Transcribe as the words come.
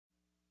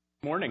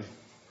Morning.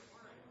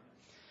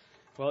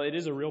 Well, it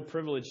is a real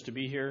privilege to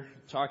be here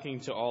talking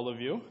to all of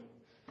you.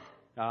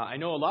 I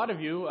know a lot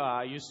of you.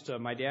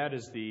 My dad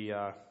is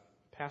the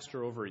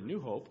pastor over at New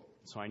Hope,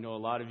 so I know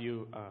a lot of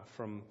you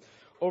from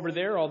over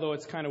there, although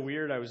it's kind of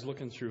weird. I was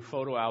looking through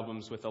photo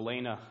albums with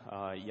Elayna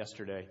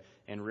yesterday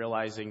and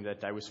realizing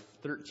that I was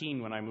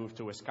 13 when I moved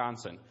to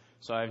Wisconsin.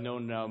 So I've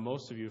known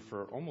most of you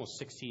for almost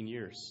 16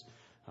 years.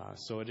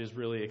 So it is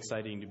really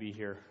exciting to be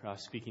here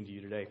speaking to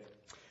you today.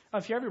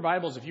 If you have your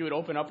Bibles, if you would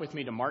open up with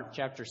me to Mark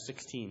chapter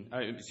 6.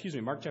 We're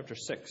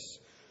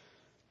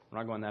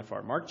not going that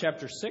far. Mark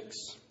chapter 6,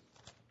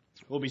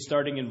 we'll be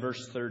starting in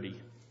verse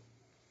 30.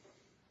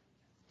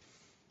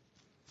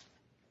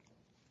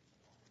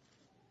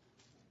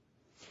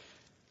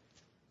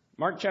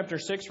 Mark chapter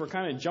 6, we're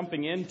kind of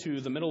jumping into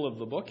the middle of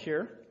the book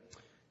here.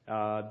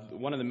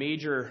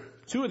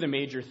 Two of the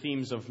major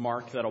themes of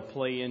Mark that'll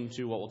play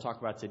into what we'll talk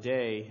about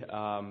today.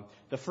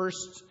 The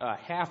first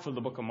half of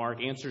the book of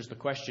Mark answers the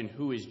question,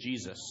 who is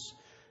Jesus?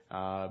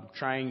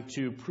 Trying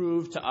to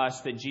prove to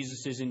us that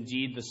Jesus is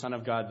indeed the Son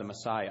of God, the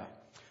Messiah.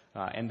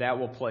 And that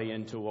will play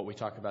into what we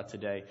talk about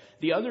today.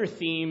 The other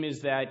theme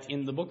is that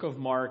in the book of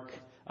Mark,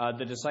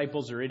 the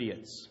disciples are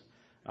idiots.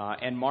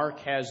 And Mark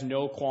has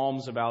no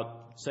qualms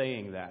about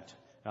saying that.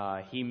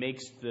 He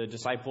makes the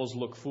disciples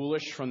look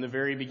foolish from the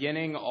very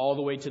beginning all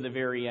the way to the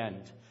very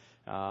end.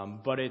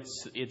 But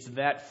it's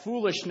that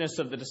foolishness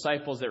of the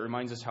disciples that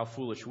reminds us how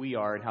foolish we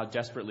are and how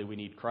desperately we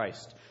need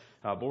Christ.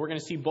 But we're going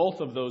to see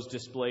both of those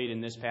displayed in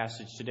this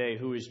passage today,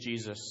 who is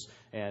Jesus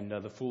and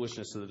the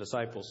foolishness of the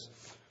disciples.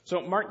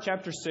 So Mark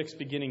chapter 6,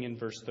 beginning in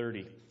verse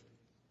 30.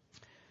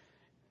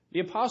 The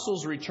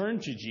apostles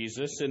returned to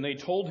Jesus, and they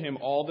told him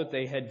all that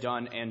they had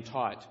done and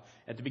taught.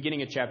 At the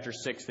beginning of chapter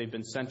 6, they've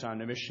been sent on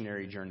a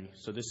missionary journey.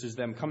 So this is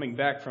them coming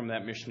back from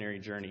that missionary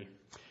journey.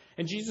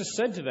 And Jesus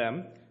said to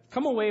them,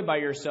 "Come away by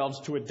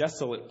yourselves to a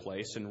desolate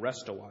place and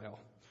rest a while.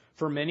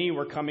 For many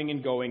were coming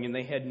and going, and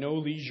they had no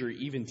leisure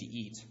even to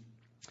eat.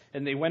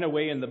 And they went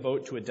away in the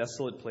boat to a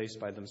desolate place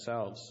by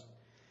themselves.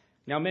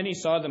 Now many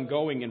saw them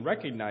going and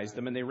recognized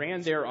them, and they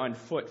ran there on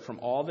foot from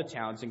all the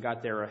towns and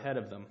got there ahead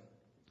of them.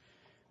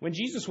 When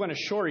Jesus went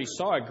ashore, he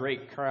saw a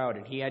great crowd,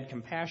 and he had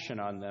compassion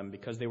on them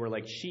because they were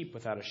like sheep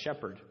without a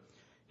shepherd.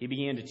 He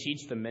began to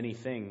teach them many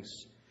things.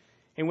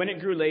 And when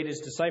it grew late, his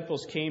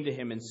disciples came to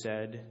him and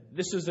said,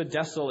 'This is a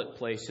desolate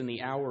place, and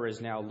the hour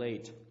is now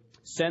late.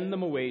 Send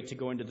them away to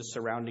go into the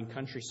surrounding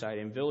countryside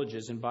and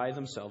villages and buy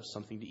themselves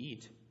something to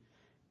eat.'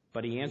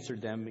 But he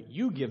answered them,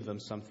 'You give them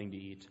something to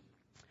eat.'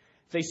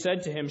 They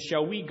said to him,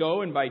 'Shall we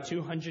go and buy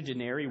 200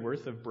 denarii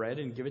worth of bread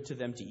and give it to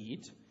them to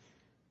eat?'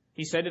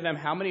 He said to them,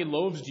 'How many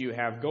loaves do you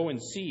have? Go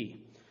and see.'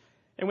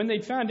 And when they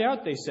found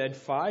out, they said,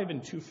 5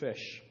 and 2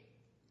 fish.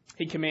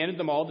 He commanded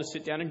them all to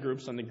sit down in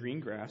groups on the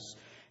green grass.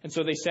 And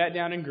so they sat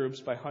down in groups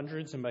by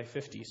hundreds and by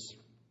 50s.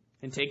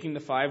 And taking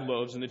the 5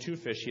 loaves and the 2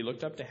 fish, he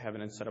looked up to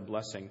heaven and said a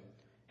blessing,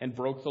 and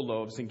broke the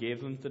loaves and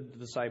gave them to the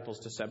disciples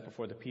to set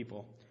before the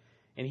people.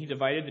 And he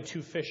divided the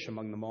 2 fish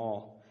among them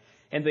all.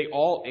 And they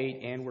all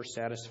ate and were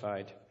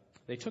satisfied.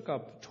 They took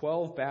up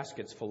 12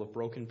 baskets full of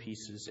broken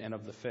pieces and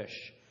of the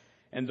fish.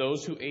 And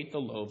those who ate the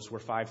loaves were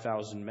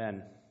 5,000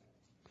 men.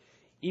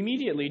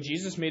 Immediately,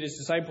 Jesus made his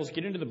disciples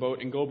get into the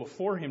boat and go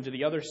before him to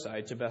the other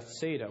side, to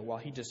Bethsaida, while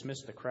he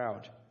dismissed the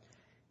crowd.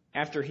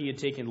 After he had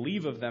taken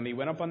leave of them, he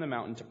went up on the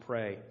mountain to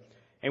pray.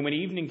 And when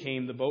evening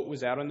came, the boat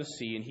was out on the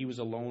sea, and he was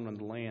alone on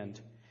the land.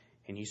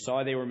 And he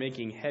saw they were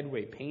making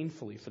headway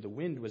painfully, for the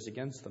wind was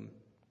against them.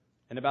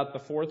 And about the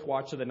 4th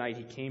watch of the night,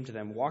 he came to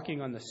them,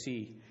 walking on the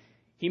sea.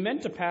 He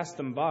meant to pass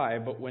them by,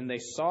 but when they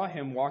saw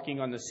him walking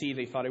on the sea,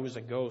 they thought it was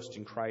a ghost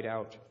and cried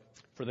out,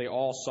 for they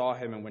all saw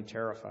him and were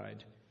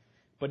terrified.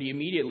 But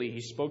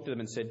he spoke to them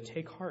and said,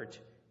 'Take heart,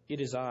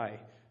 it is I.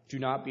 Do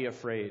not be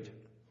afraid.'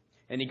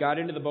 And he got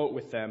into the boat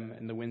with them,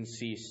 and the wind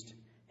ceased.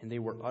 And they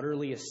were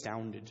utterly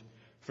astounded,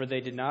 for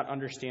they did not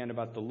understand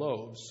about the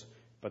loaves,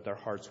 but their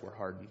hearts were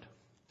hardened."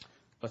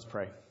 Let's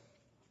pray.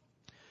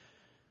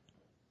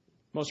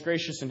 Most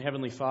gracious and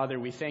heavenly Father,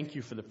 we thank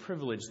you for the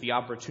privilege, the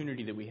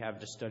opportunity that we have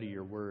to study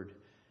your word,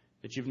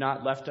 that you've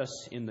not left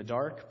us in the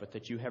dark, but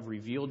that you have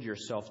revealed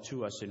yourself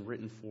to us in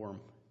written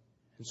form.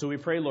 And so we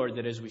pray, Lord,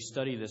 that as we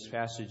study this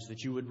passage,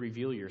 that you would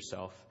reveal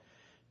yourself,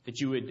 that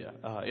you would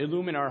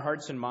illumine our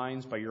hearts and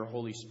minds by your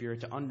Holy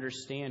Spirit to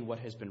understand what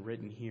has been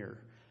written here,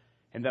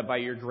 and that by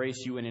your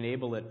grace you would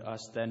enable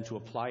us then to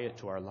apply it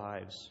to our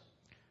lives.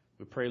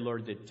 We pray,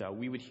 Lord, that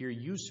we would hear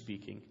you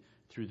speaking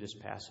through this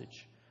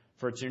passage.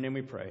 For it's in your name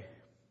we pray.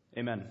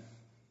 Amen.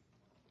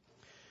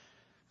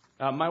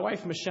 My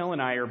wife Michelle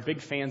and I are big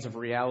fans of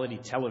reality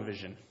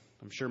television.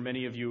 I'm sure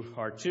many of you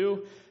are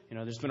too.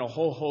 There's been a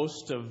whole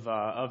host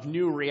of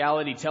new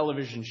reality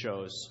television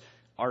shows.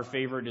 Our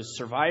favorite is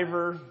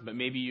Survivor, but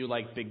maybe you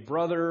like Big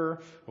Brother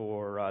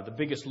or The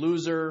Biggest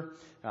Loser.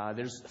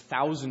 There's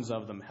thousands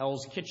of them.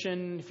 Hell's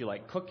Kitchen, if you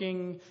like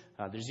cooking.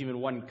 There's even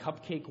one,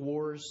 Cupcake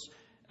Wars.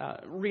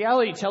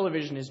 Reality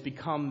television has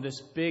become this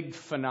big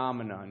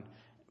phenomenon,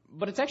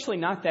 but it's actually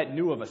not that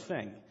new of a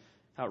thing.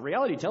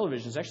 Reality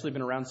television has actually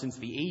been around since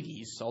the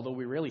 80s, although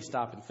we rarely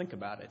stop and think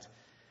about it.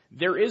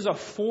 There is a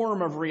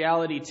form of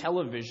reality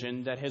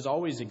television that has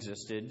always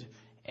existed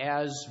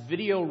as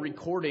video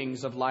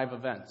recordings of live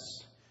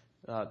events.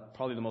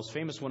 Probably the most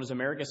famous one is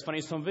America's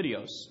Funniest Home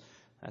Videos.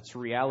 That's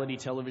reality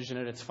television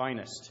at its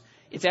finest.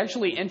 It's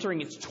actually entering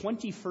its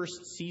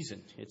 21st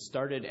season. It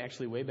started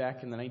actually way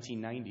back in the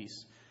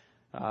 1990s.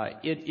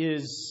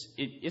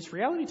 It's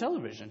reality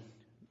television.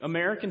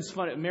 America's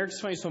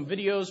Funniest Home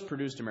Videos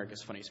produced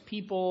America's Funniest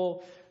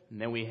People. And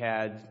then we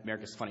had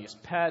America's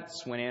Funniest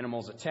Pets, When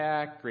Animals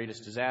Attack,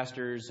 Greatest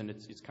Disasters, and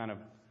it's kind of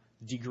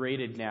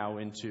degraded now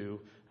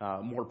into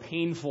more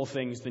painful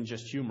things than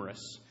just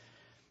humorous.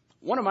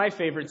 One of my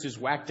favorites is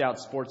Whacked Out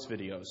Sports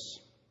Videos.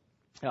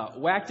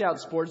 Whacked Out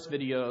Sports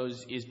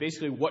Videos is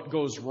basically what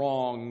goes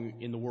wrong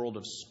in the world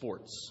of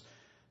sports.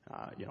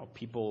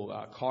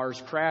 People,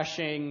 cars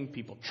crashing,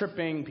 people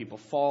tripping, people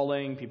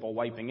falling, people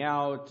wiping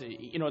out.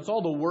 It's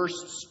all the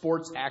worst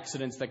sports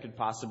accidents that could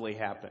possibly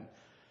happen.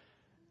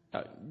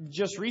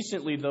 Just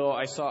recently, though,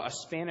 I saw a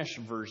Spanish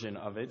version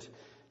of it.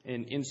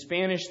 In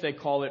Spanish, they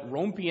call it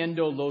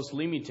Rompiendo los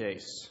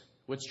Límites,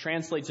 which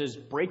translates as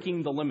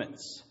breaking the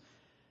limits.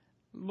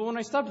 But when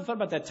I stopped and thought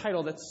about that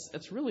title, that's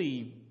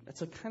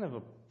a kind of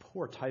a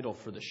poor title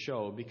for the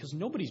show, because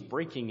nobody's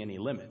breaking any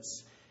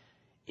limits.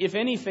 If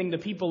anything, the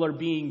people are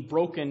being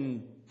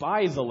broken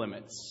by the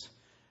limits.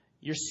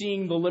 You're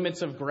seeing the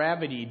limits of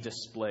gravity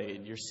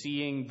displayed. You're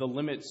seeing the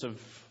limits of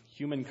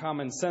human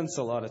common sense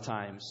a lot of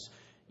times.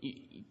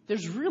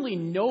 There's really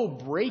no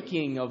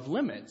breaking of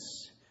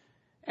limits.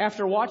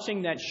 After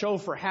watching that show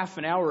for half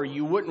an hour,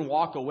 you wouldn't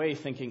walk away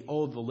thinking,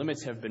 oh, the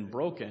limits have been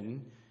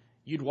broken.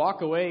 You'd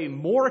walk away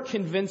more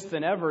convinced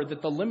than ever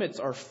that the limits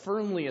are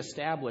firmly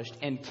established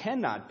and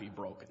cannot be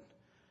broken.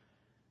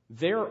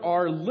 There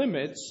are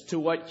limits to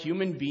what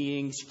human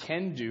beings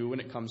can do when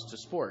it comes to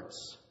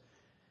sports.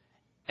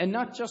 And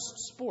not just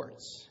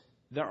sports.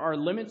 There are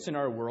limits in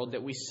our world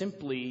that we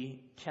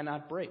simply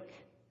cannot break.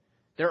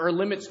 There are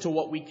limits to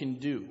what we can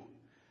do.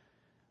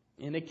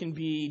 And it can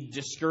be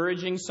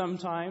discouraging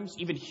sometimes,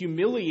 even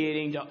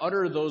humiliating to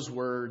utter those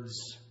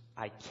words,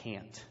 I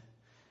can't.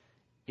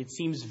 It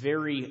seems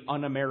very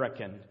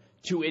un-American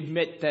to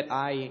admit that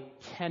I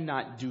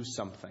cannot do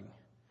something,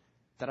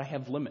 that I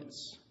have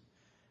limits.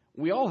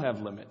 We all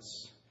have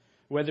limits,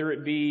 whether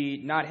it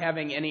be not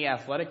having any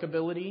athletic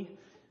ability.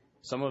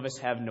 Some of us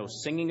have no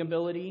singing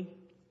ability.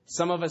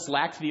 Some of us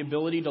lack the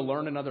ability to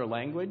learn another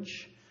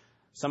language.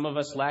 Some of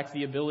us lack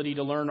the ability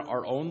to learn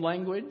our own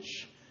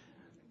language.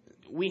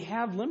 We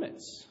have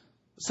limits.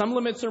 Some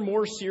limits are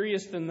more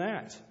serious than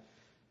that.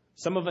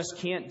 Some of us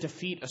can't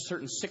defeat a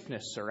certain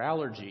sickness or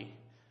allergy.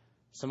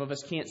 Some of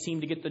us can't seem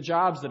to get the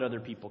jobs that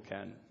other people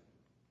can.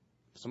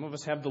 Some of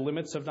us have the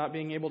limits of not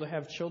being able to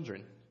have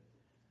children.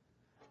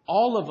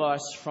 All of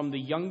us, from the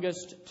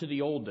youngest to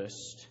the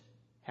oldest,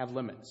 have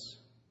limits.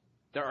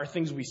 There are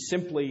things we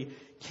simply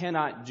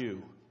cannot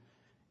do.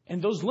 And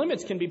those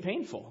limits can be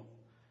painful.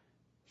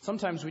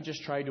 Sometimes we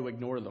just try to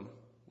ignore them.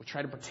 We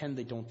try to pretend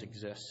they don't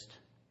exist.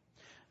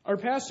 Our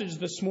passage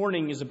this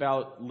morning is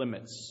about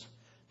limits.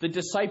 The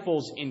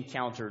disciples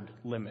encountered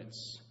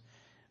limits.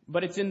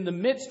 But it's in the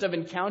midst of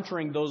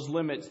encountering those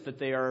limits that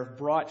they are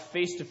brought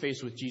face to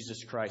face with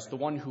Jesus Christ, the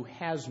one who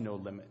has no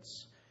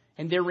limits.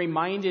 And they're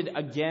reminded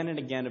again and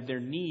again of their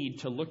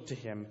need to look to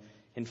him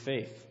in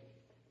faith.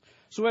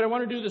 So what I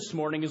want to do this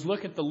morning is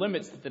look at the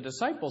limits that the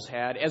disciples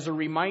had as a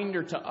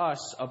reminder to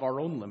us of our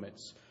own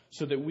limits,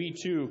 so that we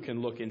too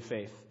can look in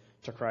faith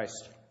to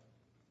Christ.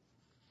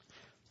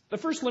 The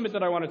first limit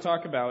that I want to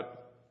talk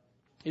about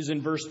is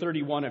in verse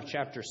 31 of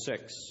chapter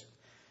 6.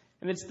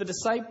 And it's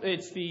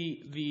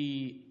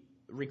the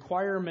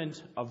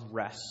requirement of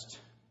rest.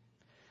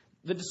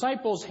 The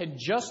disciples had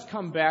just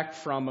come back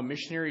from a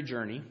missionary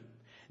journey.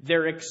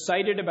 They're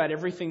excited about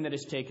everything that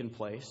has taken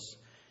place.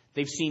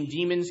 They've seen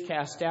demons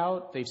cast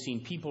out. They've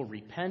seen people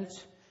repent.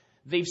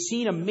 They've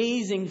seen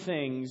amazing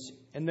things.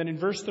 And then in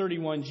verse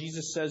 31,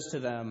 Jesus says to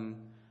them,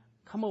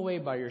 come away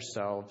by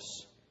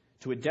yourselves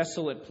to a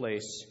desolate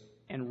place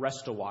and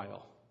rest a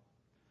while.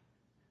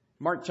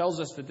 Mark tells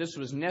us that this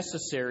was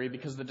necessary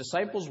because the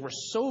disciples were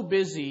so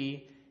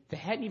busy they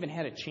hadn't even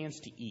had a chance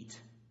to eat.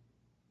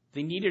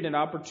 They needed an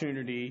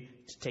opportunity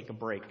to take a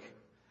break.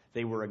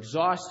 They were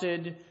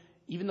exhausted.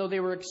 Even though they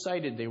were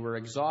excited, they were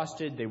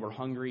exhausted, they were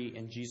hungry,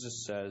 and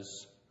Jesus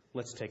says,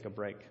 let's take a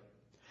break.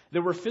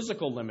 There were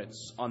physical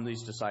limits on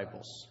these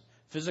disciples,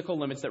 physical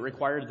limits that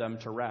required them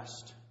to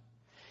rest.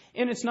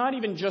 And it's not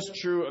even just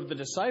true of the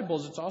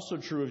disciples, it's also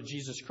true of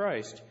Jesus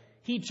Christ.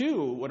 He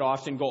too would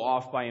often go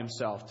off by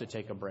himself to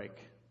take a break.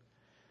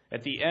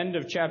 At the end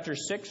of chapter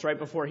 6, right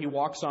before he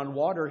walks on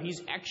water,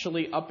 he's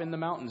actually up in the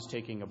mountains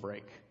taking a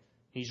break.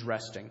 He's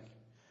resting.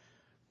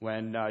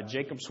 When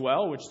Jacob's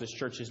Well, which this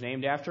church is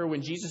named after,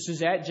 when Jesus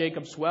is at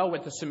Jacob's Well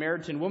with the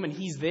Samaritan woman,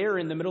 he's there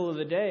in the middle of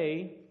the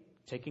day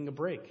taking a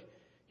break.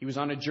 He was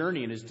on a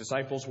journey and his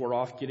disciples were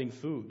off getting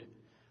food.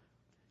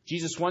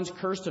 Jesus once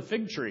cursed a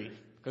fig tree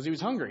because he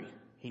was hungry.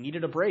 He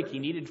needed a break. He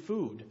needed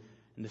food.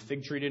 And the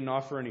fig tree didn't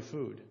offer any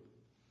food.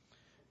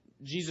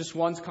 Jesus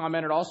once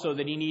commented also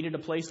that he needed a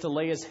place to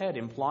lay his head,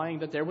 implying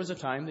that there was a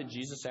time that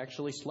Jesus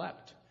actually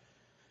slept.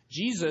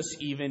 Jesus,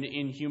 even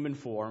in human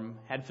form,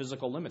 had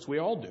physical limits. We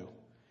all do.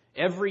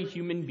 Every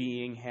human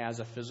being has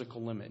a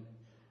physical limit,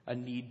 a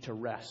need to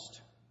rest.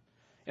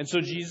 And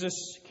so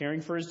Jesus, caring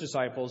for his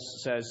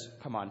disciples, says,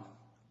 come on,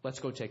 let's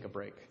go take a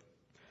break.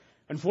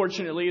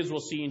 Unfortunately, as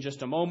we'll see in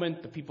just a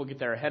moment, the people get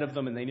there ahead of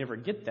them and they never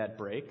get that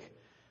break.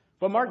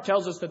 But Mark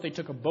tells us that they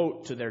took a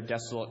boat to their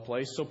desolate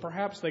place, so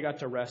perhaps they got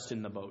to rest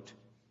in the boat.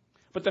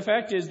 But the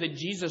fact is that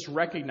Jesus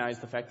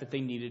recognized the fact that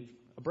they needed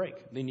a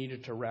break. They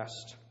needed to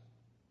rest.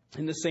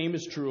 And the same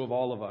is true of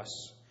all of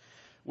us.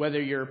 Whether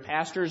you're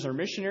pastors or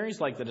missionaries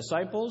like the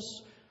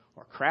disciples,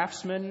 or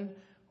craftsmen,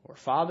 or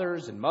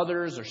fathers and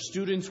mothers, or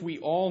students, we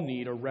all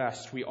need a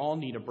rest. We all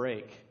need a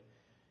break.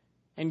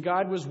 And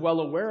God was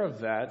well aware of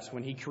that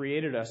when he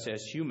created us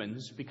as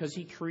humans, because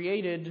he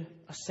created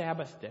a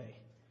Sabbath day.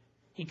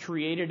 He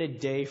created a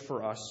day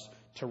for us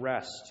to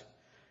rest.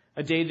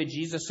 A day that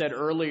Jesus said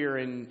earlier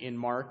in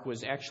Mark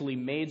was actually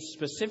made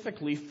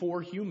specifically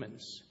for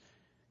humans.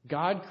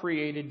 God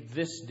created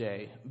this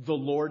day, the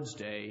Lord's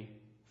Day,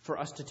 for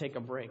us to take a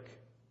break,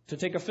 to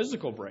take a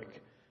physical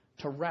break,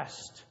 to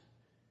rest.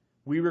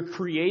 We were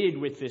created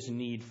with this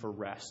need for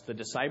rest. The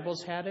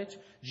disciples had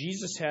it,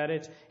 Jesus had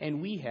it,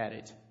 and we had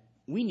it.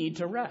 We need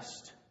to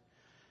rest.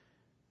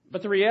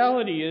 But the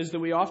reality is that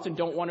we often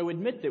don't want to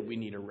admit that we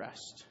need a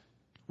rest.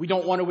 We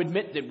don't want to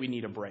admit that we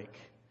need a break.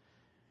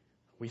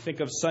 We think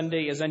of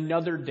Sunday as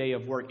another day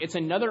of work. It's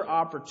another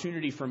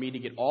opportunity for me to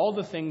get all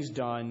the things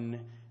done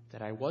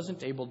that I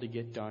wasn't able to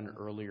get done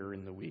earlier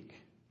in the week.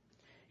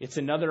 It's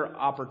another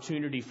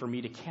opportunity for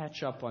me to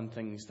catch up on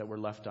things that were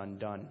left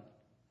undone.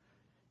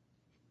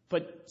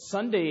 But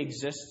Sunday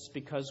exists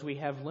because we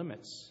have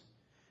limits.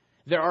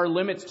 There are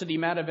limits to the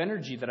amount of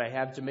energy that I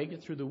have to make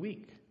it through the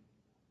week.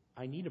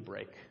 I need a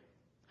break.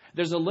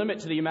 There's a limit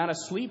to the amount of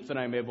sleep that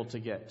I'm able to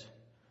get.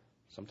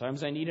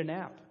 Sometimes I need a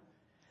nap.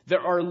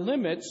 There are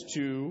limits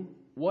to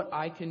what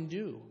I can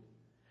do.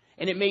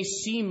 And it may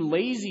seem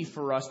lazy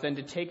for us then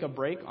to take a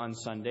break on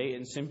Sunday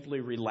and simply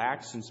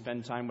relax and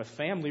spend time with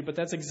family, but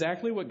that's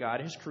exactly what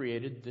God has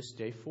created this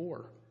day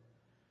for.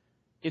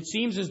 It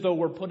seems as though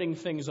we're putting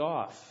things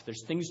off.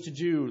 There's things to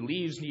do,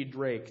 leaves need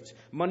raked,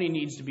 money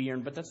needs to be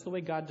earned, but that's the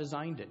way God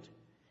designed it.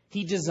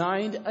 He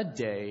designed a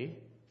day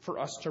for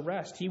us to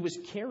rest. He was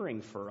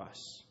caring for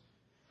us.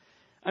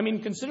 I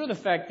mean, consider the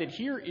fact that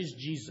here is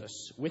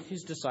Jesus with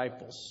his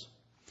disciples.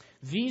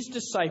 These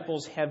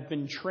disciples have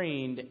been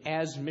trained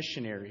as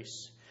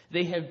missionaries.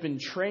 They have been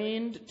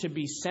trained to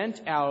be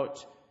sent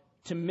out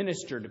to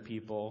minister to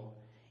people.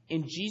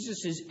 And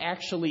Jesus is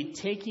actually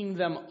taking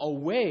them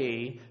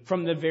away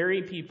from the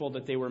very people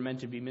that they were meant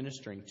to be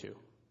ministering to.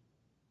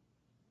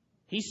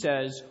 He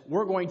says,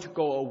 we're going to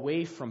go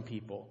away from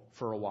people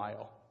for a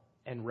while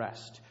and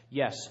rest.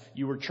 Yes,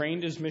 you were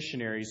trained as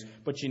missionaries,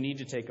 but you need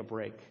to take a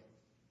break.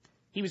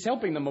 He was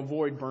helping them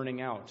avoid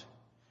burning out.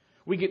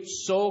 We get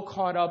so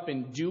caught up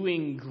in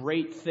doing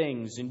great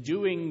things, in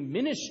doing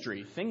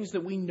ministry, things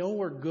that we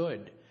know are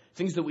good,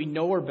 things that we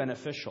know are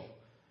beneficial.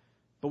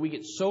 But we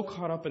get so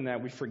caught up in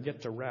that we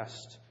forget to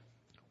rest.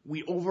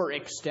 We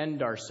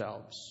overextend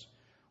ourselves.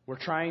 We're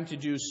trying to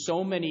do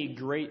so many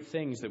great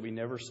things that we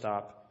never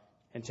stop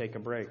and take a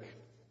break.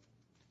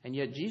 And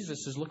yet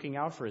Jesus is looking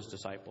out for his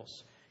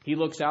disciples. He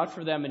looks out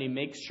for them and he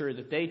makes sure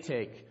that they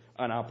take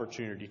an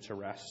opportunity to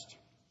rest.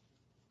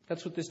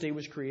 That's what this day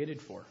was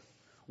created for.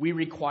 We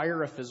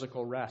require a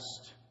physical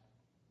rest.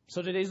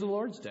 So today's the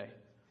Lord's Day.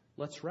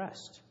 Let's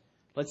rest.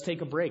 Let's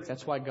take a break.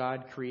 That's why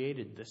God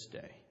created this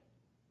day.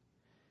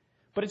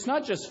 But it's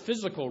not just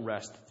physical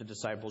rest that the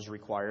disciples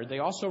required. They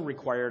also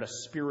required a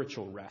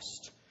spiritual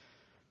rest.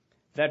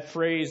 That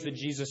phrase that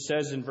Jesus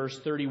says in verse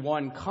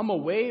 31, come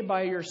away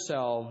by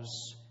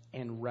yourselves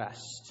and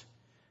rest,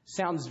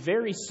 sounds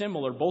very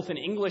similar, both in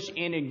English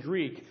and in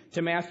Greek,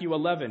 to Matthew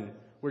 11,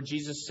 where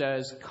Jesus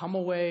says, come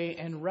away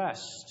and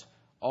rest,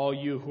 all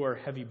you who are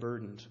heavy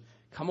burdened.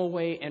 Come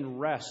away and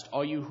rest,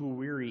 all you who are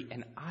weary,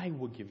 and I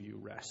will give you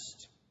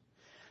rest.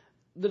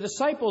 The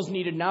disciples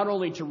needed not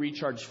only to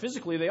recharge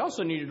physically, they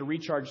also needed to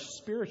recharge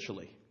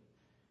spiritually.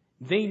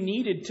 They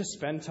needed to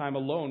spend time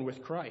alone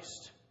with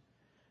Christ.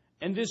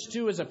 And this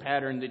too is a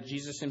pattern that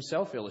Jesus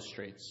himself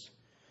illustrates.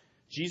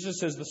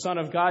 Jesus, as the Son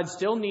of God,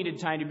 still needed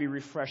time to be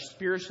refreshed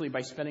spiritually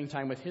by spending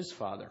time with his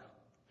Father.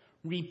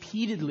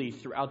 Repeatedly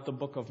throughout the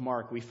book of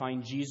Mark, we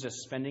find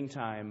Jesus spending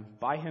time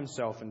by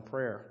himself in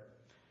prayer.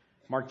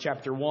 Mark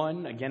chapter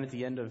 1, again at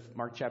the end of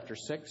Mark chapter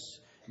 6,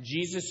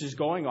 Jesus is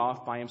going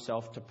off by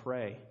himself to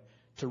pray,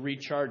 to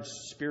recharge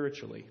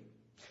spiritually.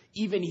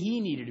 Even he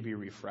needed to be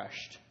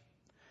refreshed.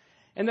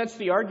 And that's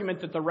the argument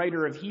that the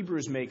writer of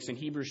Hebrews makes in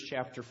Hebrews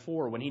chapter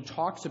 4 when he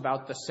talks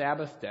about the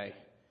Sabbath day.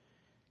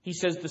 He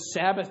says the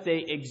Sabbath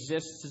day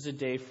exists as a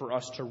day for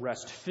us to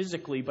rest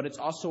physically, but it's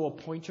also a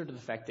pointer to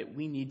the fact that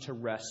we need to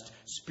rest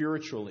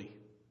spiritually.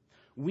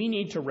 We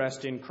need to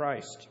rest in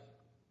Christ.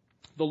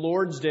 The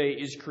Lord's Day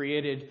is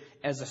created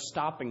as a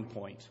stopping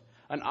point,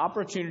 an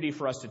opportunity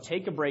for us to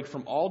take a break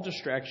from all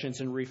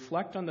distractions and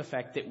reflect on the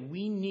fact that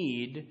we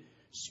need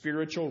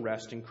spiritual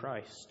rest in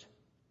Christ.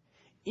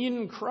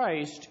 In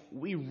Christ,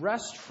 we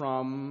rest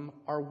from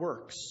our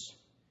works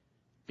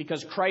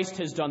because Christ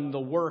has done the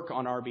work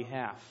on our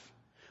behalf.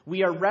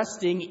 We are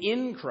resting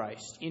in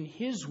Christ, in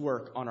his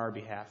work on our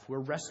behalf. We're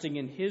resting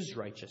in his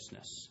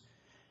righteousness.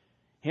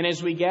 And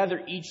as we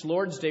gather each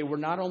Lord's Day, we're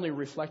not only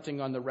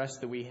reflecting on the rest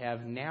that we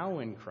have now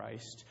in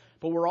Christ,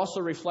 but we're also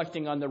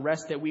reflecting on the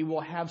rest that we will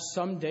have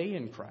someday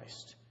in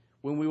Christ,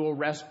 when we will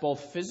rest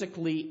both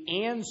physically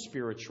and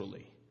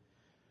spiritually.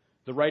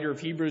 The writer of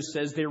Hebrews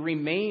says there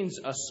remains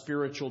a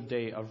spiritual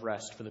day of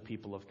rest for the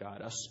people of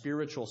God, a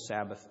spiritual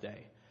Sabbath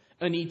day,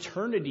 an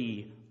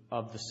eternity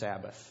of the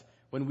Sabbath,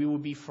 when we will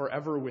be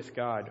forever with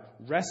God,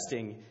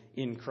 resting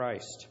in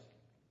Christ.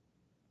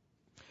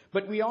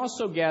 But we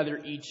also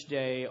gather each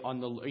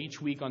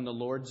week on the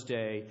Lord's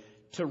Day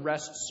to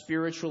rest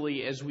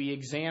spiritually as we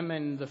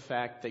examine the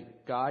fact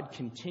that God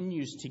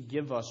continues to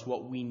give us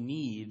what we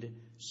need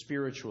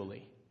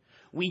spiritually.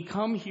 We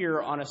come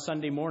here on a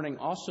Sunday morning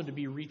also to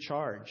be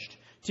recharged,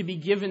 to be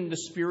given the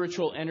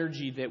spiritual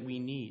energy that we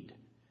need.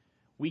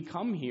 We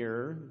come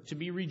here to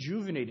be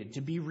rejuvenated,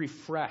 to be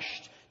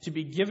refreshed, to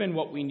be given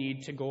what we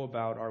need to go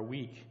about our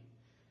week.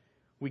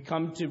 We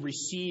come to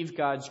receive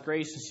God's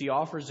grace as he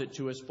offers it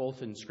to us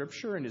both in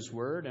Scripture and his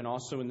word and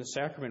also in the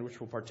sacrament, which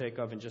we'll partake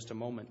of in just a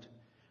moment.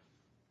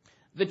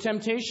 The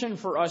temptation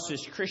for us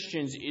as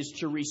Christians is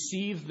to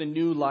receive the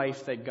new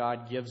life that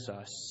God gives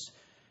us,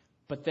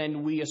 but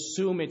then we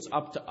assume it's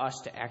up to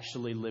us to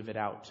actually live it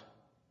out.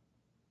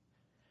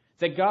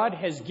 That God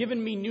has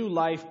given me new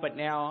life, but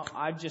now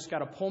I've just got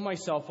to pull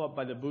myself up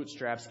by the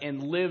bootstraps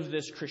and live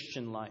this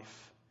Christian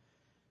life.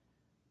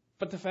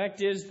 But the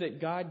fact is that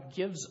God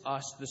gives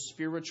us the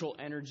spiritual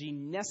energy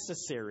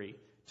necessary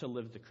to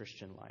live the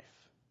Christian life.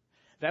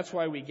 That's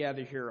why we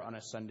gather here on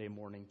a Sunday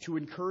morning, to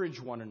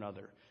encourage one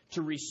another,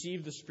 to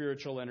receive the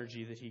spiritual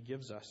energy that he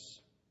gives us.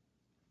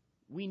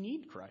 We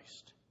need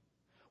Christ.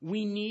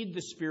 We need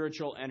the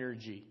spiritual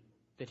energy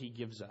that he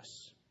gives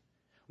us.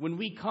 When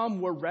we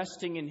come, we're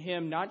resting in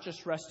him, not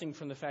just resting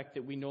from the fact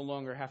that we no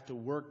longer have to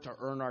work to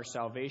earn our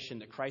salvation,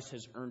 that Christ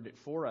has earned it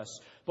for us,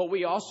 but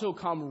we also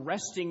come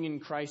resting in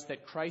Christ,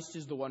 that Christ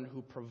is the one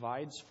who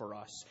provides for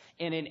us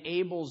and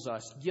enables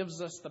us,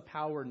 gives us the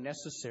power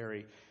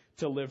necessary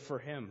to live for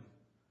him.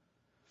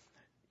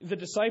 The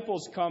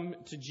disciples come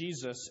to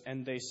Jesus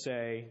and they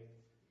say,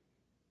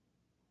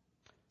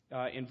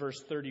 in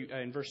verse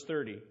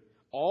 30,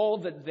 all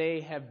that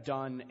they have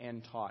done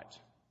and taught.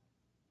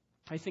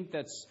 I think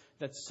that's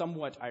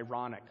somewhat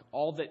ironic,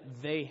 all that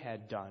they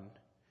had done.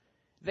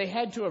 They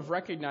had to have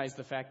recognized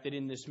the fact that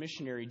in this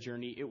missionary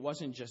journey, it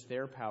wasn't just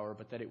their power,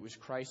 but that it was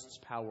Christ's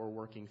power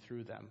working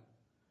through them.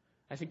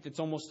 I think that's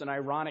almost an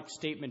ironic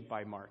statement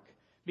by Mark,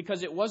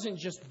 because it wasn't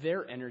just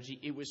their energy,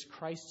 it was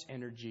Christ's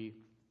energy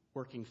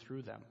working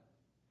through them.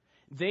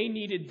 They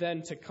needed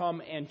then to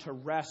come and to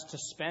rest, to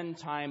spend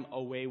time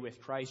away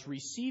with Christ,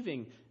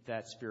 receiving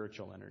that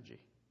spiritual energy.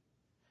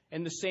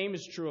 And the same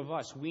is true of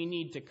us. We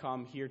need to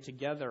come here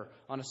together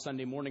on a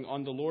Sunday morning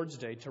on the Lord's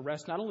Day to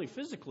rest not only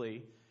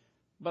physically,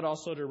 but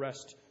also to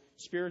rest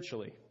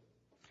spiritually.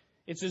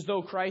 It's as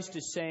though Christ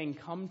is saying,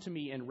 come to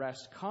me and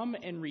rest. Come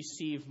and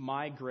receive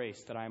my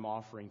grace that I'm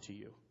offering to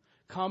you.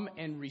 Come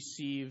and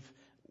receive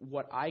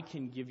what I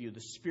can give you,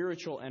 the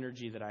spiritual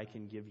energy that I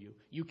can give you.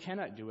 You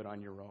cannot do it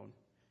on your own.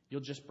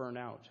 You'll just burn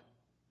out.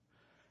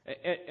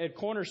 At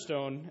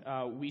Cornerstone,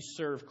 we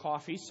serve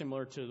coffee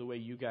similar to the way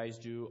you guys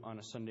do on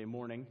a Sunday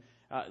morning.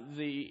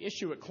 The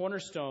issue at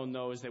Cornerstone,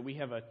 though, is that we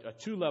have a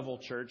two-level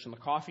church, and the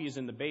coffee is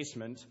in the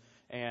basement,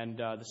 and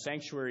the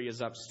sanctuary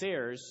is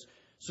upstairs.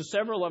 So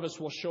several of us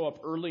will show up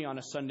early on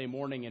a Sunday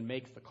morning and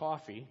make the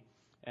coffee,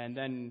 and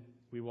then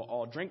we will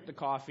all drink the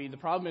coffee. The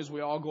problem is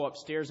we all go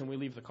upstairs and we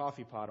leave the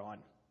coffee pot on,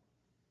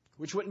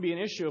 which wouldn't be an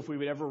issue if we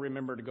would ever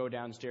remember to go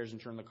downstairs and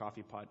turn the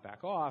coffee pot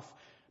back off,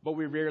 but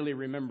we rarely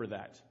remember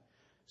that.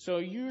 So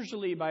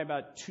usually by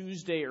about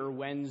Tuesday or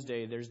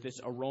Wednesday, there's this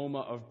aroma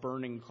of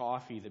burning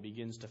coffee that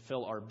begins to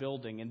fill our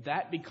building, and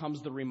that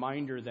becomes the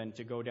reminder then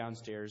to go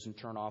downstairs and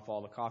turn off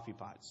all the coffee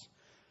pots.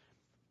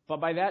 But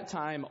by that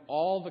time,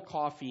 all the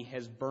coffee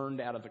has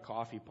burned out of the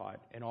coffee pot,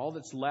 and all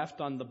that's left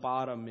on the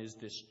bottom is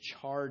this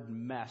charred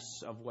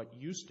mess of what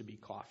used to be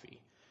coffee.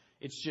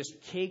 It's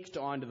just caked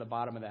onto the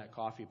bottom of that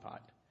coffee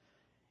pot.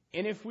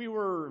 And if we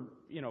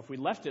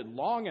left it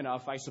long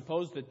enough, I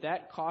suppose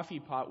that coffee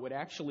pot would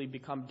actually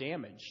become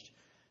damaged,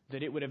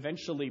 that it would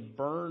eventually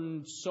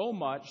burn so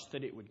much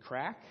that it would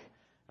crack,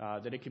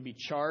 that it could be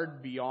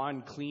charred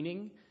beyond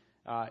cleaning.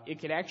 It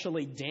could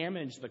actually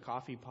damage the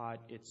coffee pot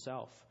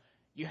itself.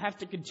 You have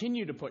to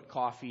continue to put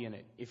coffee in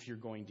it if you're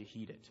going to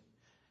heat it.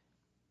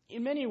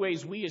 In many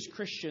ways, we as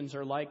Christians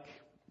are like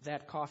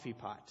that coffee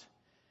pot.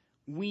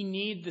 We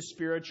need the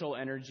spiritual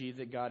energy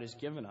that God has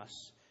given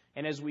us.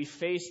 And as we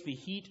face the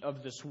heat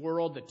of this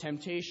world, the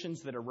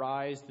temptations that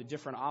arise, the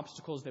different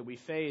obstacles that we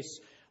face,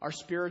 our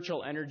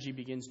spiritual energy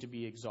begins to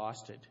be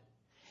exhausted.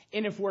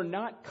 And if we're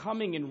not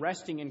coming and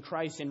resting in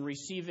Christ and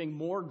receiving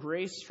more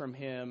grace from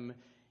him,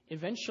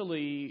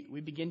 eventually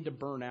we begin to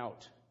burn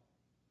out.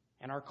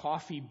 And our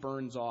coffee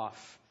burns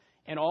off.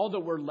 and all that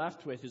we're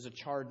left with is a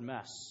charred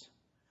mess.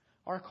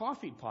 Our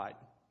coffee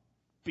pot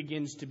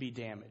begins to be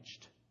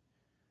damaged.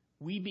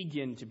 We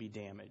begin to be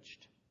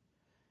damaged.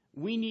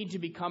 We need to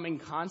be coming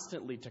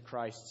constantly to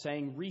Christ,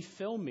 saying,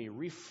 refill me,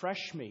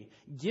 refresh me,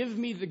 give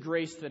me the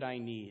grace that I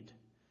need.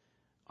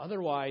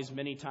 Otherwise,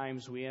 many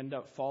times we end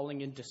up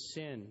falling into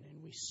sin,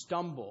 and we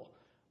stumble,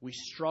 we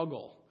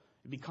struggle.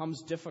 It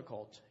becomes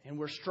difficult, and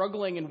we're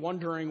struggling and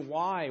wondering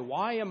why.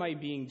 Why am I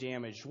being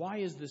damaged? Why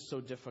is this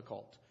so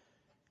difficult?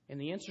 And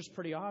the answer is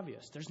pretty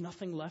obvious. There's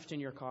nothing left in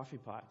your coffee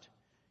pot.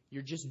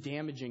 You're just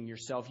damaging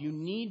yourself. You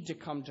need to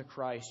come to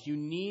Christ. You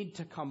need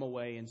to come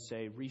away and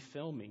say,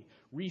 refill me,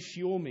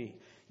 refuel me,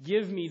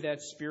 give me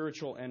that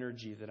spiritual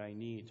energy that I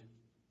need.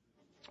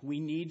 We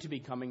need to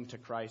be coming to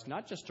Christ,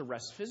 not just to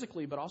rest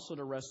physically, but also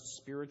to rest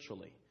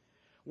spiritually.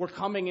 We're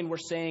coming and we're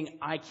saying,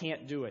 I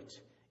can't do it.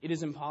 It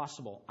is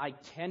impossible. I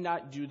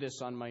cannot do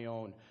this on my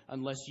own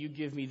unless you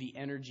give me the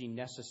energy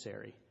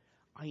necessary.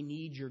 I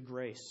need your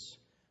grace.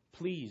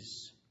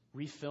 Please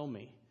refill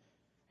me.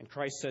 And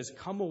Christ says,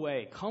 come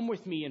away, come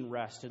with me and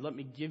rest, and let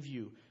me give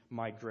you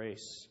my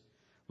grace.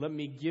 Let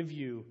me give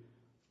you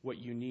what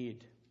you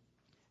need.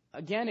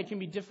 Again, it can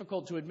be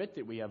difficult to admit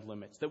that we have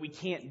limits, that we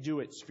can't do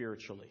it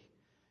spiritually.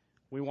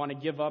 We want to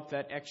give up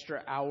that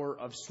extra hour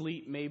of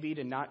sleep maybe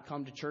to not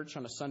come to church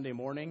on a Sunday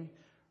morning.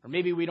 Or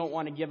maybe we don't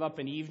want to give up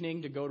an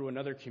evening to go to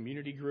another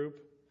community group.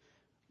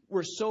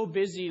 We're so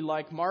busy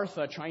like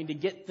Martha trying to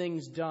get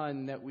things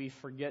done that we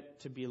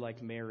forget to be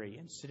like Mary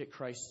and sit at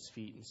Christ's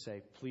feet and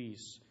say,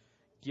 please,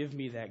 give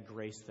me that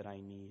grace that I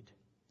need.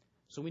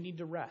 So we need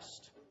to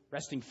rest.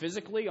 Resting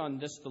physically on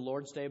this, the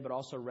Lord's Day, but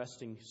also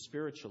resting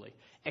spiritually.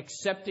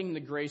 Accepting the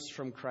grace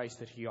from Christ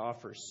that he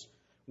offers.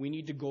 We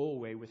need to go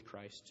away with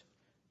Christ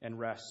and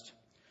rest.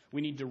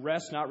 We need to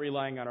rest not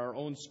relying on our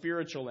own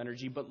spiritual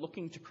energy, but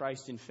looking to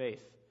Christ in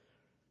faith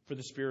for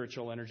the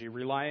spiritual energy,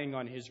 relying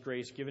on his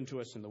grace given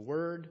to us in the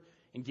Word,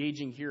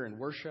 engaging here in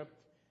worship,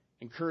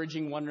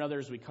 encouraging one another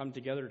as we come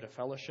together to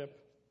fellowship.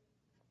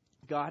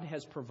 God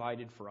has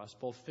provided for us,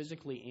 both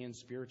physically and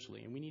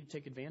spiritually, and we need to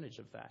take advantage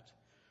of that,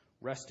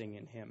 resting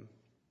in him.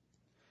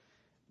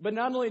 But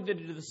not only did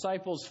the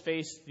disciples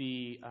face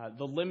the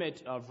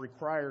limit of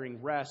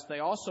requiring rest, they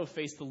also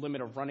faced the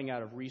limit of running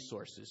out of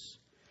resources.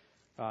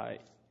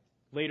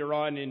 Later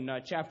on in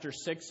chapter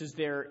 6, as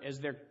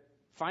they're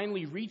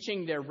finally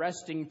reaching their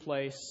resting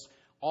place,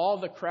 all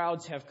the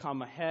crowds have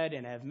come ahead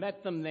and have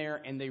met them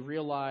there, and they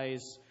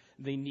realize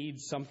they need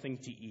something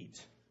to eat.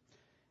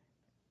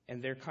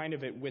 And they're kind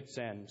of at wit's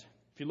end.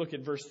 If you look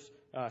at verse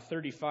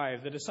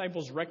 35, the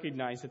disciples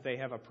recognize that they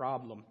have a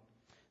problem.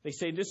 They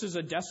say, this is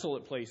a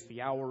desolate place.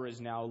 The hour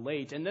is now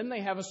late. And then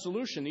they have a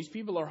solution. These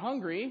people are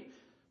hungry.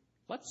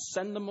 Let's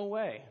send them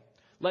away.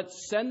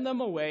 Let's send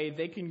them away.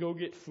 They can go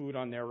get food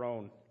on their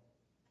own.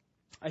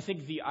 I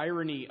think the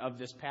irony of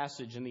this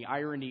passage and the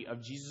irony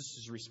of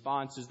Jesus'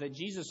 response is that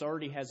Jesus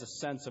already has a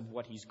sense of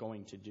what he's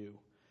going to do.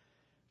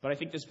 But I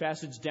think this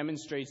passage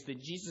demonstrates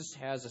that Jesus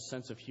has a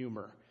sense of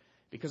humor,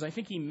 because I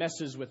think he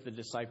messes with the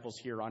disciples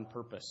here on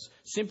purpose,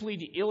 simply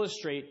to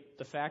illustrate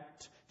the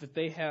fact that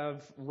they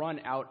have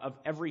run out of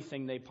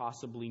everything they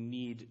possibly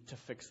need to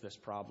fix this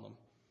problem.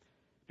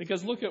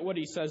 Because look at what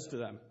he says to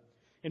them.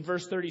 In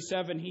verse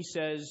 37, he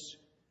says,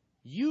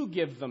 you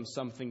give them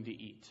something to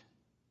eat.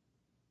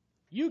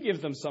 You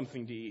give them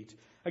something to eat.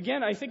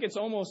 Again, I think it's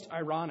almost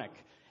ironic.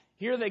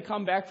 Here they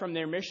come back from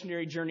their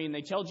missionary journey and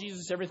they tell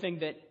Jesus everything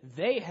that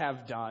they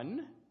have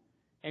done.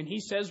 And he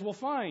says, well,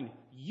 fine,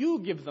 you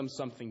give them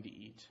something to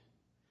eat.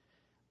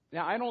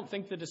 Now, I don't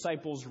think the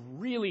disciples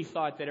really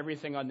thought that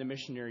everything on the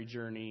missionary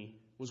journey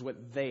was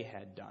what they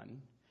had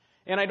done.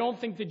 And I don't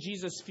think that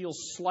Jesus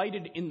feels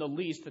slighted in the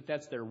least that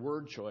that's their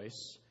word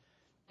choice.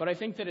 But I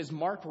think that as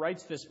Mark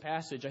writes this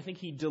passage, I think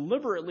he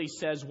deliberately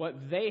says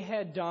what they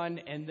had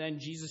done and then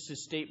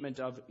Jesus' statement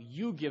of,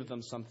 you give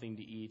them something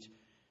to eat,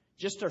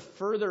 just to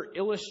further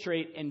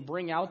illustrate and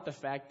bring out the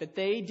fact that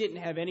they didn't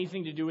have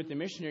anything to do with the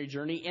missionary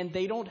journey and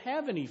they don't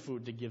have any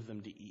food to give them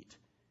to eat.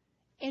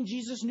 And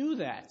Jesus knew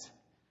that.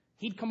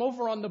 He'd come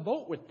over on the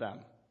boat with them.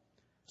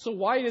 So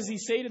why does he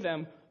say to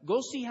them,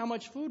 go see how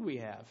much food we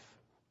have?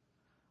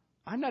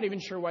 I'm not even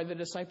sure why the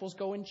disciples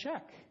go and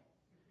check.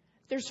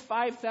 There's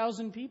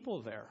 5,000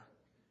 people there.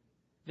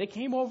 They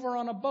came over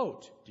on a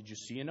boat. Did you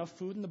see enough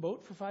food in the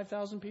boat for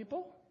 5,000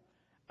 people?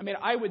 I mean,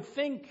 I would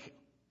think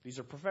these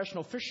are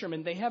professional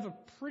fishermen. They have a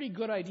pretty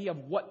good idea of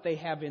what they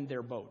have in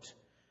their boat.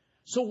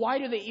 So why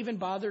do they even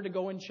bother to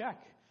go and check?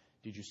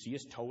 Did you see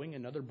us towing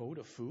another boat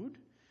of food?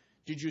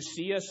 Did you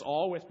see us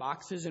all with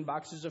boxes and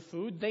boxes of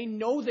food? They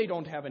know they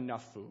don't have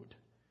enough food.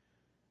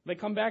 They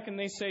come back and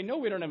they say, no,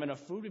 we don't have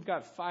enough food. We've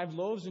got 5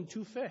 loaves and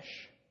 2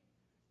 fish.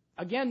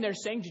 Again, they're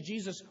saying to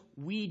Jesus,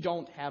 we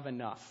don't have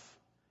enough.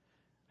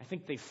 I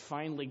think they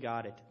finally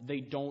got it.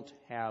 They don't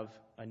have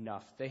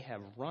enough. They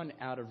have run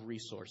out of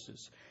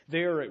resources. They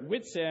are at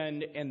wit's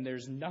end, and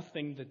there's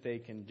nothing that they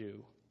can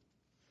do.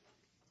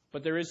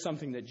 But there is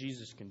something that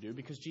Jesus can do,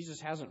 because Jesus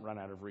hasn't run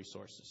out of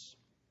resources.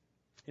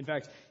 In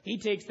fact, he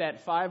takes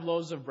that 5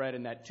 loaves of bread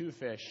and that 2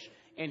 fish,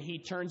 and he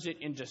turns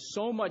it into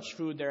so much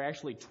food, there are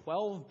actually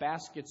 12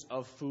 baskets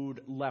of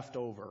food left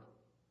over.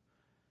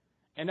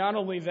 And not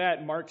only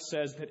that, Mark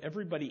says that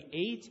everybody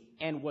ate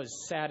and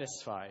was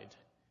satisfied.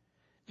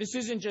 This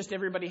isn't just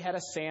everybody had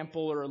a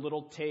sample or a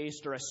little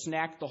taste or a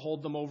snack to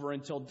hold them over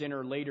until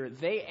dinner later.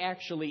 They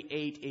actually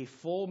ate a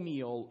full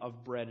meal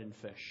of bread and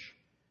fish.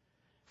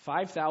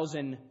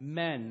 5,000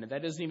 men.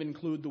 That doesn't even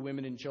include the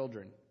women and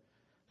children.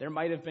 There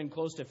might have been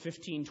close to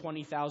 15,000,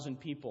 20,000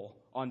 people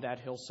on that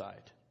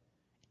hillside.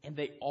 And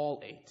they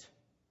all ate.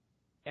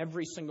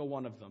 Every single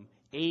one of them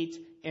ate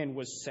and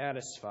was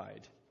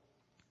satisfied.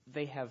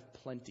 They have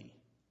plenty.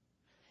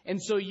 And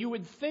so you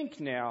would think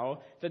now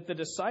that the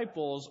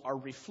disciples are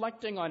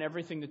reflecting on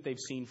everything that they've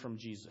seen from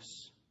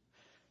Jesus.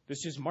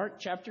 This is Mark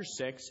chapter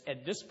 6.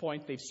 At this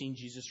point, they've seen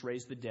Jesus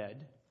raise the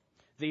dead.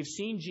 They've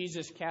seen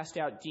Jesus cast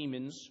out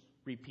demons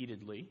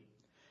repeatedly.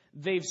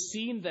 They've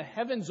seen the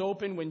heavens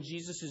open when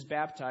Jesus is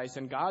baptized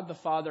and God the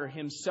Father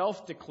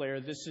himself declare,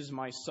 "This is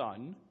my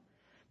Son."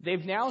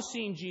 They've now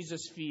seen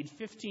Jesus feed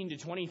 15,000 to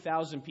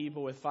 20,000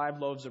 people with 5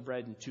 loaves of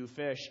bread and 2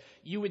 fish.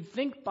 You would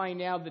think by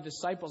now the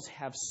disciples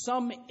have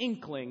some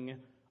inkling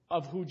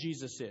of who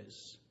Jesus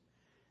is.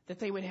 That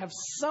they would have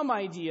some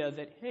idea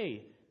that,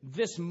 hey,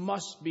 this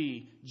must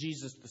be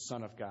Jesus, the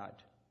Son of God.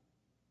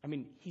 I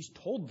mean, he's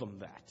told them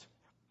that.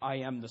 I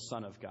am the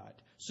Son of God.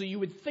 So you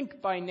would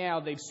think by now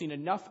they've seen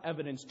enough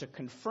evidence to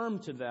confirm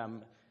to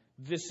them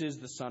this is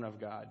the Son of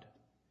God.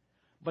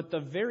 But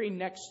the very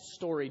next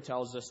story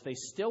tells us they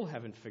still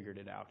haven't figured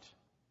it out.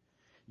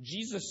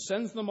 Jesus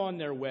sends them on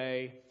their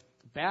way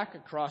back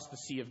across the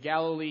Sea of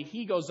Galilee.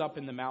 He goes up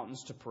in the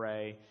mountains to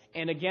pray.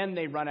 And again,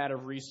 they run out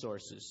of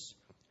resources.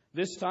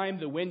 This time,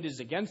 the wind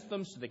is against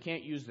them, so they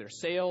can't use their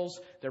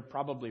sails. They're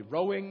probably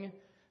rowing.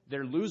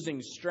 They're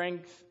losing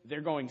strength.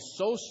 They're going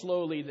so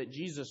slowly that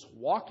Jesus,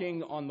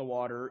 walking on the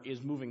water,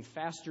 is moving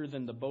faster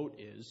than the boat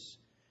is.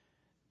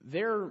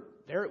 They're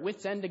at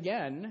wit's end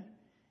again.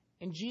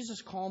 And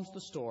Jesus calms the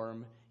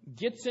storm,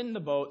 gets in the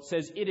boat,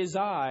 says, "It is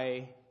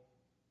I,"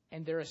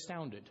 and they're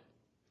astounded.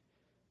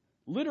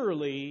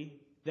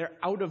 Literally, they're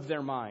out of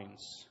their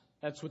minds.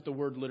 That's what the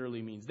word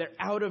literally means. They're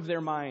out of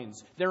their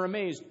minds. They're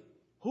amazed.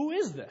 Who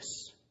is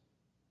this?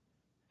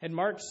 And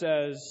Mark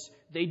says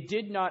they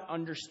did not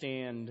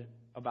understand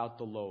about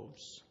the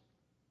loaves.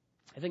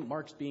 I think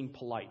Mark's being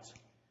polite.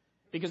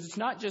 Because it's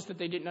not just that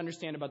they didn't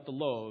understand about the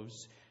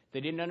loaves. They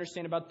didn't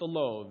understand about the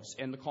loaves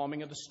and the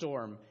calming of the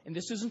storm. And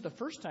this isn't the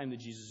first time that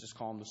Jesus has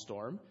calmed the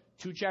storm.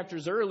 2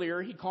 chapters earlier,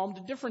 he calmed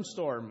a different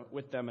storm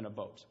with them in a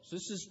boat. So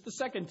this is the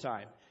second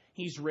time.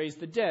 He's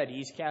raised the dead.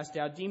 He's cast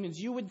out demons.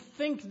 You would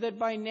think that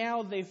by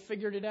now they've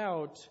figured it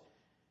out.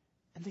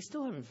 And they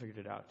still haven't figured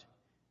it out.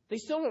 They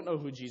still don't know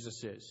who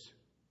Jesus is.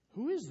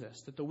 Who is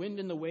this that the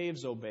wind and the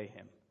waves obey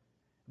him?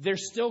 They're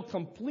still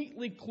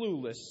completely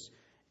clueless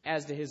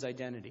as to his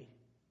identity.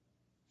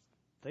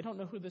 They don't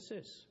know who this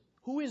is.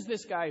 Who is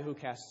this guy who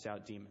casts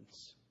out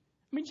demons?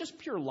 I mean, just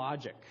pure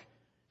logic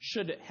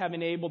should have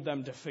enabled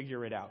them to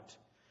figure it out.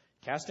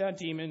 Cast out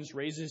demons,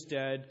 raises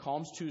dead,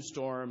 calms 2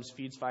 storms,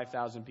 feeds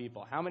 5,000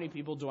 people. How many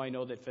people do I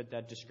know that fit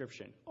that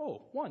description?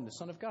 Oh, 1, the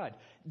Son of God.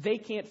 They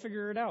can't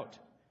figure it out.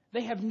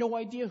 They have no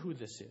idea who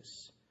this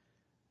is.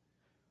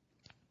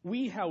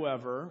 We,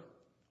 however,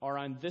 are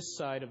on this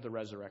side of the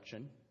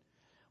resurrection.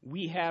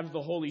 We have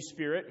the Holy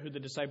Spirit, who the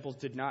disciples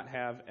did not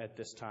have at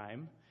this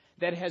time,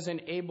 that has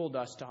enabled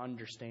us to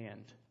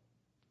understand.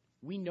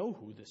 We know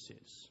who this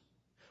is.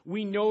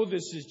 We know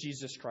this is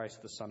Jesus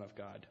Christ, the Son of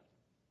God.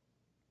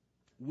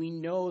 We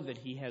know that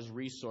he has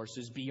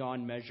resources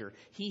beyond measure.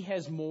 He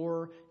has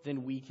more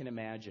than we can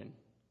imagine.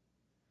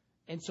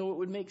 And so it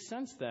would make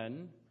sense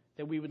then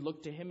that we would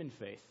look to him in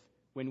faith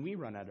when we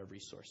run out of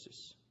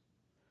resources.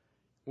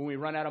 When we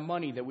run out of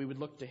money, that we would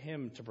look to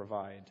him to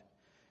provide.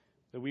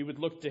 That we would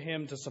look to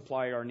him to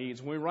supply our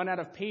needs. When we run out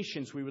of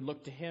patience, we would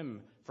look to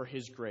him for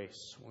his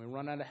grace. When we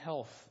run out of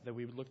health, that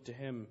we would look to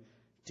him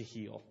to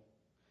heal.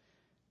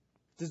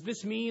 Does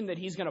this mean that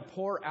he's going to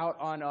pour out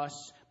on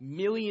us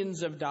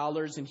millions of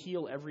dollars and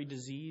heal every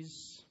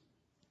disease?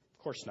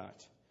 Of course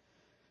not.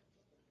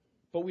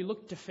 But we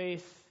look to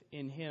faith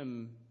in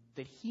him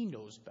that he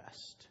knows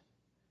best,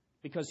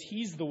 because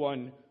he's the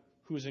one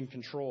who's in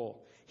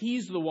control.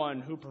 He's the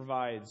one who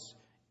provides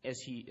as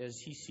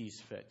he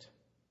sees fit.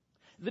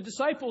 The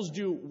disciples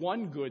do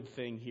one good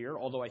thing here,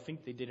 although I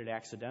think they did it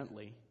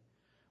accidentally.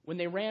 When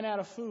they ran out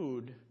of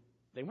food,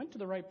 they went to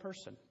the right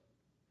person.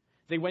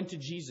 They went to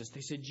Jesus. They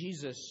said,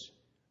 "Jesus,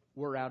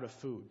 we're out of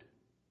food."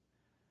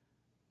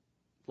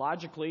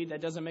 Logically,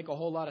 that doesn't make a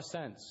whole lot of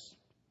sense.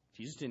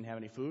 Jesus didn't have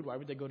any food. Why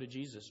would they go to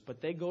Jesus?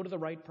 But they go to the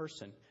right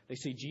person. They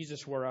say,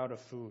 "Jesus, we're out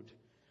of food.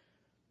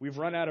 We've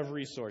run out of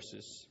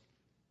resources."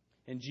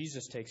 And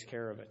Jesus takes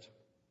care of it.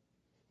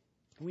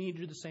 We need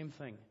to do the same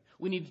thing.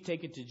 We need to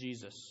take it to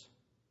Jesus.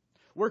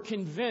 We're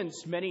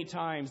convinced many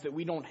times that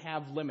we don't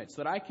have limits,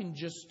 that I can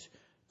just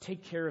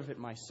take care of it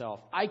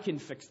myself. I can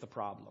fix the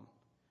problem.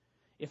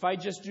 If I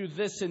just do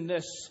this and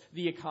this,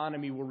 the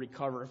economy will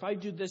recover. If I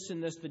do this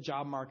and this, the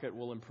job market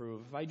will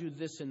improve. If I do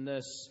this and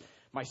this,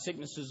 My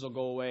sicknesses will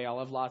go away. I'll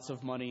have lots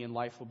of money and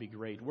life will be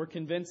great. We're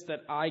convinced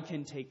that I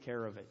can take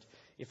care of it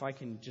if I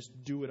can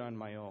just do it on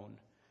my own.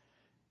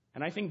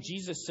 And I think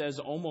Jesus says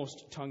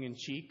almost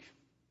tongue-in-cheek,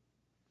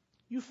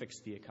 you fix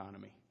the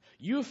economy.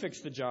 You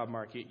fix the job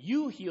market.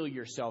 You heal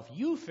yourself.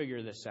 You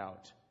figure this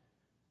out.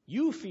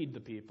 You feed the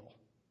people.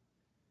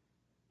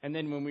 And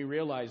then when we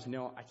realize,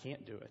 no, I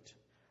can't do it,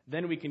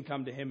 then we can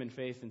come to him in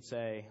faith and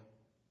say,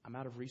 I'm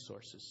out of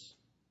resources.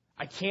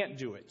 I can't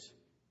do it.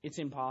 It's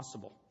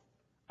impossible.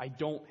 I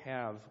don't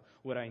have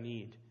what I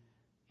need.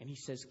 And he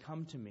says,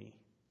 come to me.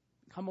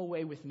 Come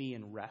away with me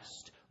and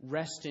rest.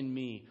 Rest in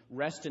me.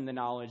 Rest in the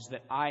knowledge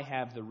that I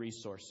have the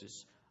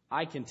resources.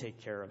 I can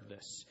take care of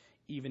this,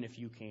 even if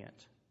you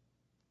can't.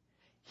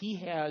 He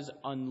has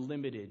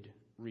unlimited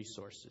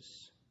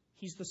resources.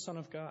 He's the Son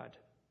of God.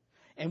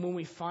 And when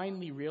we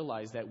finally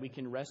realize that, we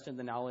can rest in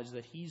the knowledge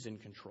that he's in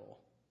control,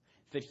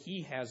 that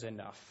he has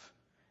enough,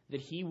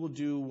 that he will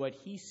do what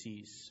he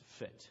sees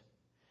fit,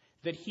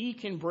 that he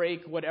can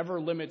break whatever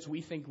limits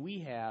we think we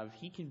have.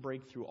 He can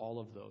break through all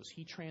of those.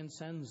 He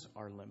transcends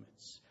our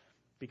limits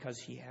because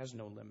he has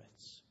no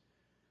limits.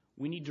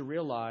 We need to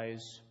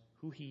realize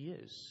who he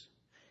is.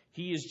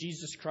 He is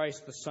Jesus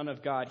Christ, the Son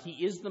of God.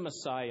 He is the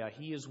Messiah.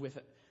 He is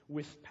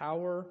with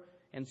power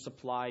and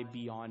supply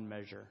beyond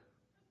measure.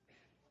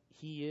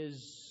 He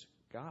is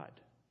God.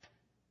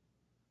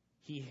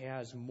 He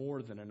has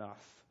more than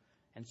enough.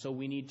 And so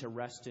we need to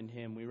rest in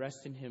him. We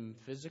rest in him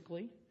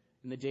physically,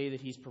 in the day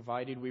that he's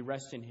provided. We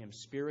rest in him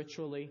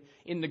spiritually,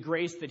 in the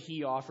grace that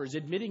he offers,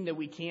 admitting that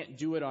we can't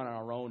do it on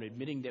our own,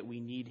 admitting that we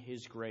need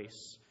his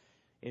grace,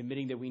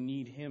 admitting that we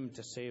need him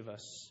to save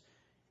us.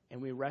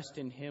 And we rest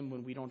in him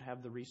when we don't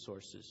have the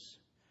resources,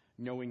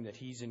 knowing that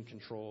he's in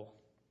control.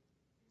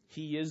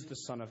 He is the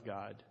Son of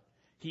God.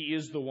 He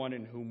is the one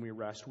in whom we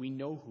rest. We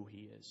know who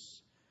he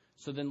is.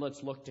 So then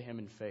let's look to him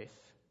in faith.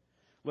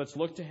 Let's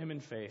look to him in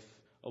faith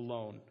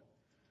alone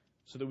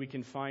so that we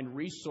can find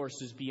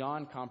resources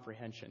beyond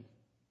comprehension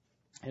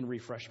and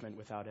refreshment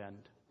without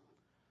end.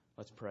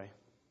 Let's pray.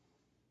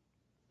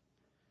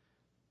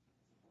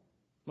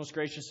 Most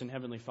gracious and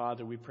heavenly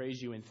Father, we praise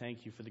you and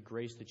thank you for the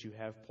grace that you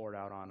have poured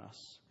out on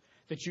us,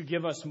 that you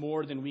give us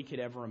more than we could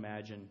ever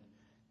imagine,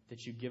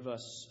 that you give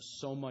us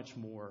so much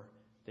more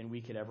than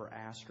we could ever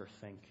ask or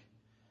think,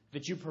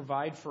 that you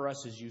provide for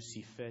us as you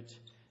see fit,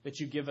 that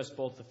you give us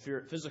both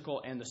the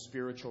physical and the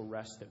spiritual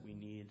rest that we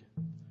need.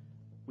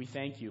 We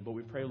thank you, but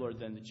we pray, Lord,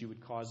 then that you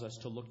would cause us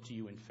to look to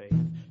you in faith,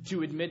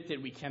 to admit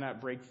that we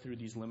cannot break through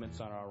these limits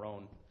on our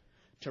own,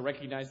 to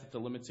recognize that the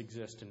limits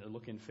exist, and to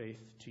look in faith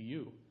to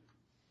you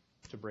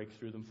to break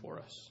through them for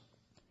us.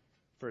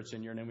 For it's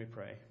in your name we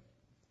pray.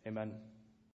 Amen.